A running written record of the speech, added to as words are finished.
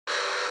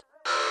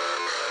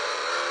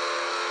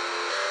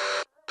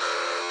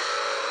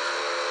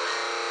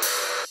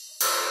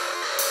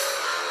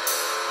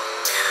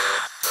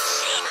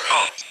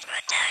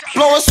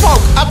blowing smoke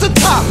out the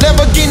top,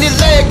 Lamborghini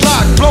leg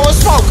lock, blowing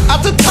smoke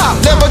out the top,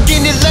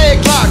 Lamborghini leg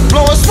lock,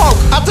 blowing smoke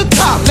out the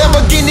top,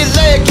 Lamborghini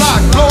leg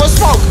lock, blowing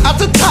smoke out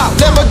the top,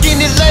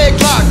 Lamborghini leg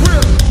lock.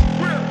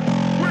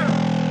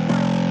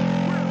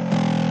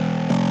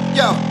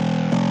 Yo,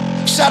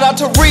 shout out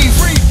to Reef,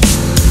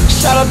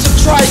 shout out to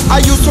Tripe.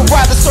 I used to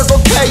ride the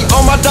Circle K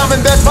on my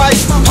Diamondback bike.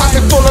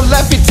 Pocket full of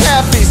Laffy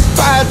Taffies,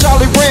 5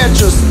 Jolly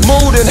Ranchers,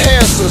 mood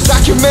enhancers,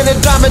 documented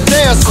diamond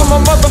dance. I'm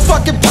a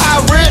motherfucking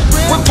pirate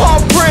with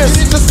Paul Prince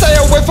to stay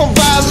away from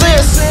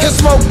violence. Can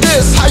smoke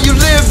this, how you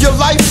live your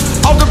life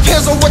all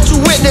depends on what you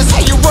witness.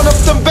 How you run up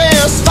them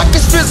bands like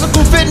it's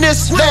physical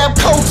fitness. Lab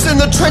coats in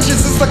the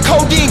trenches, it's the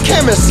codeine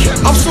chemist.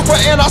 I'm super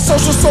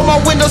antisocial, so my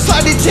windows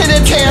slightly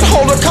tinted. Can't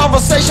hold a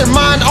conversation,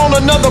 mind on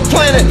another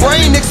planet.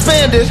 Brain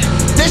expanded,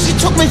 then she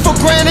took me for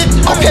granted.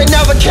 Okay,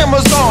 now the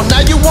camera's on,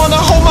 now you wanna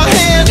hold my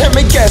hand? Let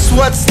me guess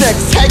what's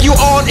next, tag you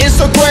on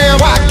Instagram.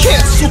 Why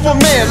can't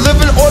Superman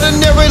live an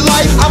ordinary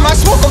life? I might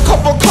smoke a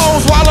couple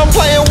cones while I'm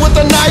playing with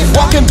a knife.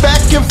 Walking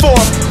back and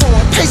forth,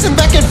 pacing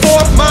back and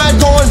forth, mind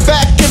going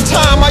back in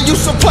time. I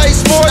used to play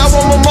sports, now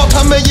I'm a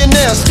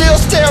multi-millionaire, still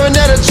staring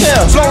at a chair,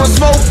 blowing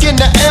smoke in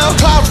the air.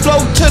 Clouds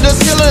float to the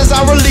ceiling as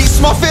I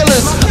release my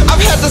feelings.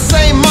 I've had the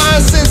same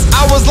mind since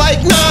I was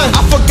like 9.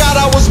 I forgot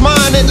I was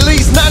mine at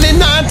least 99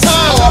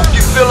 times. How often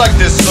you feel like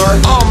this, sir?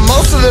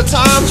 Most of the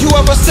time. You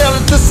ever sail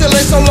at the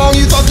ceiling so long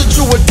you thought that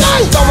you would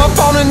die? Throw my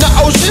phone in the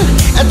ocean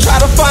and try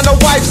to find a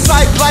wife.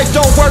 Psych, life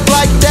don't work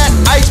like that.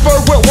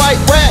 Iceberg with white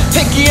rat,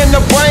 pinky in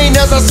the brain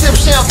as I sip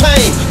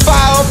champagne.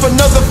 Fire up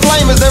another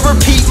flame as they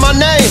repeat my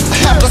name. I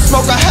have to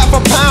smoke a half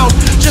a pound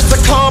just to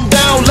calm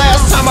down.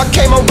 Last time I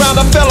came around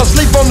I fell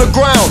asleep on the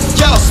ground.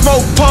 Y'all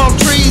smoke palm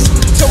trees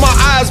till my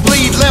eyes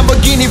bleed.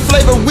 Lamborghini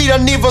flavored weed, I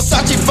need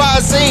Versace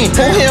Visine.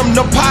 For him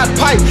the pot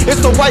pipe,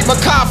 it's the white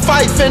macaw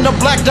fife and the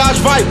black Dodge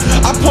Vibe.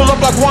 I pull up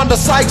like Wanda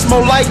Sykes,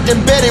 more light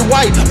than Betty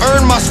White.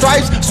 Earn my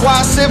stripes, so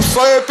I sip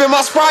slurp in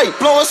my Sprite.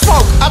 Blowing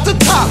smoke out the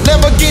top,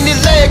 Lamborghini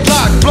leg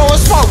lock, blowing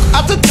smoke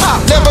out the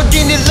top,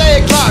 Lamborghini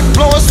leg lock,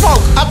 blowing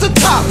smoke out the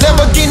top,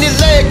 Lamborghini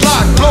leg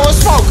lock, blowing